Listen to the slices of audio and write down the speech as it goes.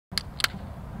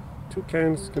2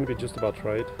 cans is going to be just about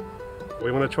right.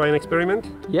 We want to try an experiment?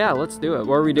 Yeah, let's do it.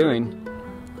 What are we doing?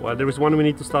 Well, there is one we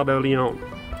need to start early on,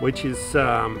 which is,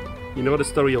 you know the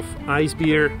story of ice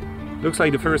beer? Looks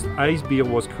like the first ice beer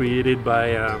was created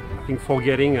by, I think,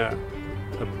 forgetting a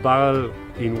bottle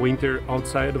in winter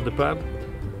outside of the pub.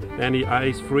 Then the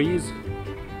ice freeze.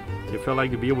 They felt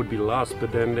like the beer would be lost,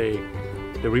 but then they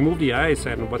removed the ice,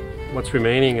 and what's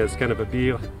remaining is kind of a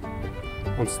beer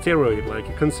on steroid, like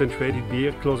a concentrated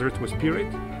beer closer to a spirit,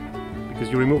 because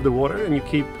you remove the water and you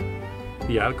keep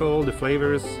the alcohol, the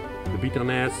flavors, the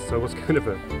bitterness. So it was kind of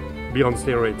a beer on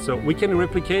steroids. So we can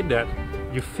replicate that.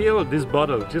 You fill this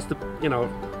bottle, this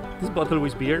bottle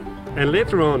with beer, and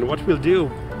later on what we'll do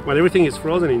when everything is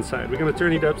frozen inside, we're going to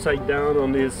turn it upside down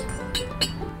on this.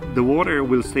 The water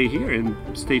will stay here and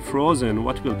stay frozen.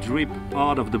 What will drip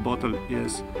out of the bottle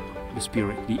is the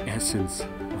spirit, the essence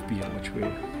of beer, which we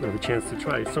have a chance to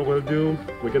try. So we're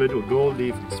gonna do a gold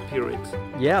leaf spirit.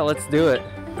 Yeah, let's do it.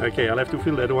 Okay, I'll have to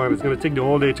fill that one. It's gonna take the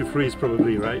whole day to freeze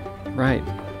probably, right? Right.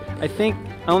 I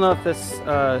don't know if this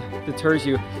deters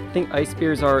you. I think ice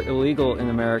beers are illegal in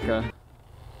America.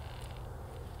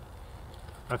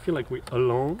 I feel like we're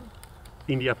alone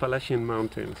in the Appalachian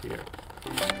Mountains here.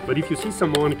 But if you see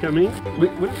someone coming,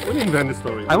 we'll invent the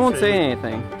story. I won't say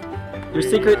anything. Your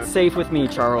secret's safe with me,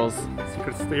 Charles.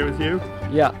 Secret stay with you?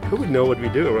 Yeah. Who would know what we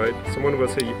do, right? Someone will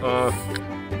say,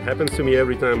 it happens to me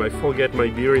every time. I forget my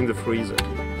beer in the freezer.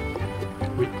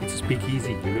 It's a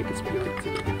speakeasy. You make a spirit.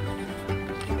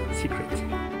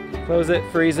 Secret. Close it,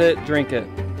 freeze it, drink it.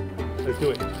 Let's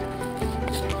do it.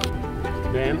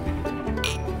 Then,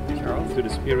 Charles, to the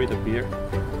spirit of beer.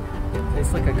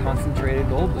 Tastes like a concentrated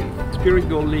gold leaf. Spirit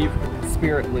gold leaf.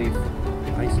 Spirit leaf.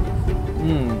 Ice leaf.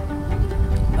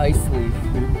 Ice leaf.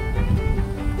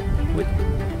 Wait,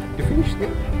 you finished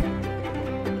it?